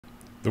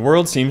The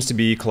world seems to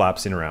be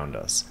collapsing around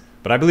us,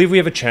 but I believe we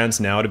have a chance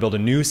now to build a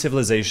new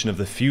civilization of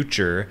the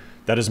future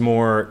that is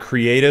more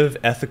creative,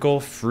 ethical,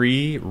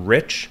 free,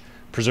 rich,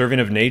 preserving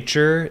of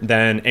nature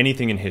than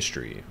anything in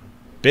history.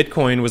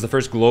 Bitcoin was the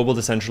first global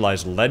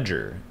decentralized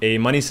ledger, a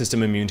money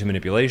system immune to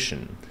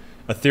manipulation.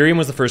 Ethereum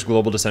was the first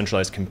global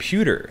decentralized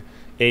computer,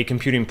 a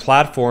computing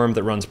platform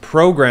that runs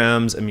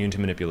programs immune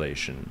to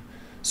manipulation.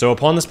 So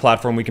upon this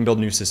platform, we can build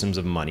new systems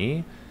of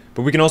money,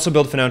 but we can also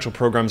build financial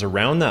programs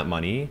around that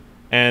money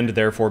and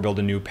therefore build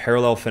a new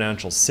parallel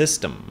financial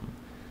system.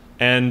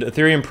 And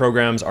Ethereum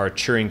programs are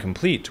Turing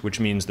complete, which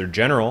means they're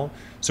general.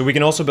 So we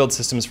can also build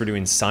systems for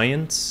doing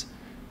science,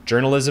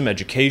 journalism,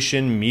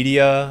 education,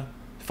 media,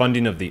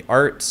 funding of the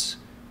arts.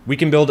 We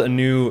can build a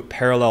new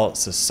parallel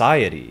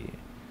society.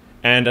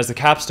 And as the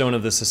capstone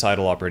of this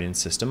societal operating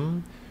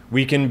system,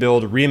 we can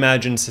build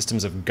reimagined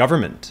systems of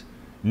government,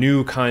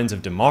 new kinds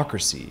of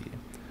democracy.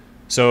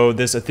 So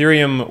this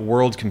Ethereum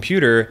world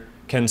computer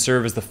can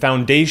serve as the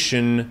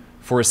foundation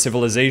for a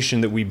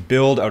civilization that we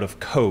build out of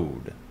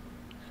code.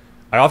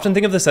 I often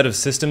think of the set of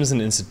systems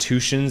and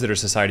institutions that our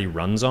society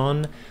runs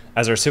on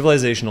as our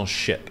civilizational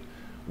ship.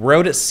 We're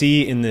out at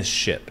sea in this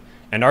ship,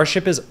 and our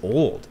ship is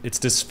old, it's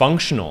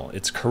dysfunctional,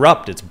 it's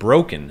corrupt, it's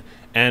broken,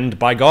 and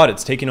by God,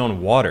 it's taking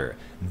on water.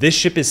 This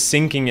ship is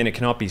sinking and it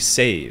cannot be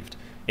saved.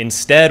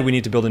 Instead, we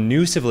need to build a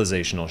new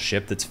civilizational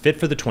ship that's fit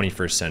for the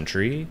 21st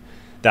century,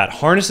 that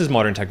harnesses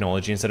modern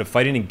technology instead of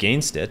fighting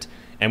against it,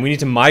 and we need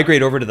to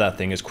migrate over to that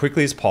thing as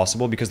quickly as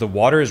possible because the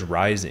water is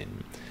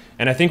rising.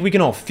 And I think we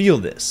can all feel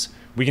this.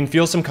 We can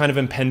feel some kind of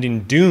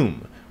impending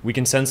doom. We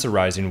can sense the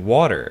rising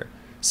water.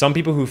 Some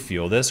people who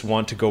feel this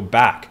want to go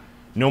back.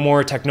 No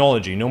more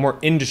technology, no more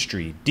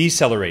industry,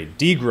 decelerate,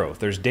 degrowth,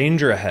 there's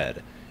danger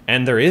ahead.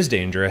 And there is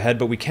danger ahead,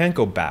 but we can't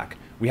go back.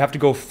 We have to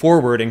go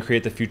forward and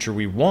create the future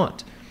we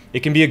want.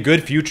 It can be a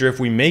good future if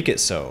we make it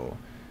so.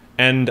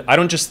 And I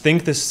don't just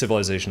think this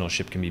civilizational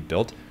ship can be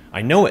built,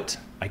 I know it,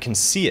 I can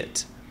see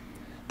it.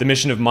 The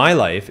mission of my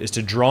life is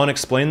to draw and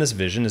explain this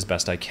vision as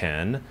best I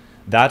can.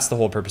 That's the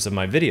whole purpose of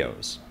my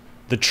videos.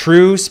 The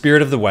true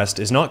spirit of the West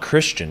is not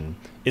Christian,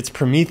 it's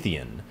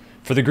Promethean.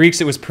 For the Greeks,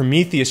 it was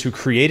Prometheus who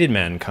created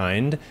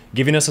mankind,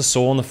 giving us a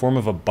soul in the form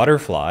of a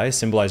butterfly,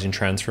 symbolizing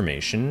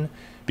transformation,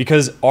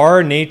 because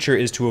our nature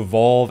is to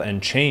evolve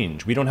and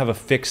change. We don't have a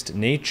fixed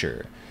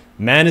nature.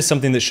 Man is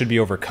something that should be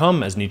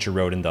overcome, as Nietzsche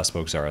wrote in Thus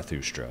Spoke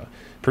Zarathustra.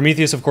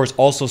 Prometheus, of course,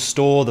 also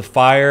stole the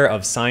fire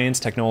of science,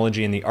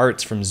 technology, and the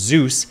arts from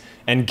Zeus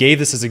and gave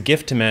this as a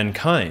gift to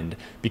mankind,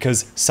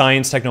 because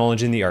science,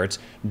 technology, and the arts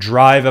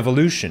drive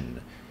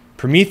evolution.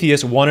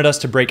 Prometheus wanted us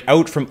to break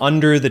out from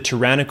under the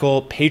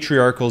tyrannical,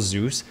 patriarchal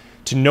Zeus,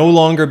 to no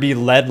longer be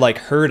led like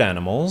herd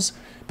animals,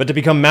 but to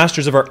become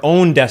masters of our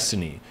own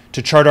destiny,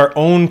 to chart our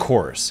own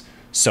course.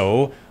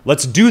 So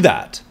let's do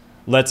that.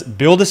 Let's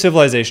build a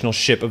civilizational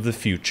ship of the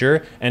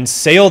future and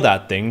sail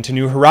that thing to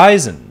new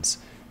horizons.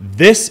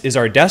 This is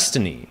our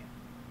destiny.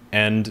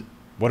 And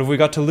what have we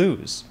got to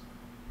lose?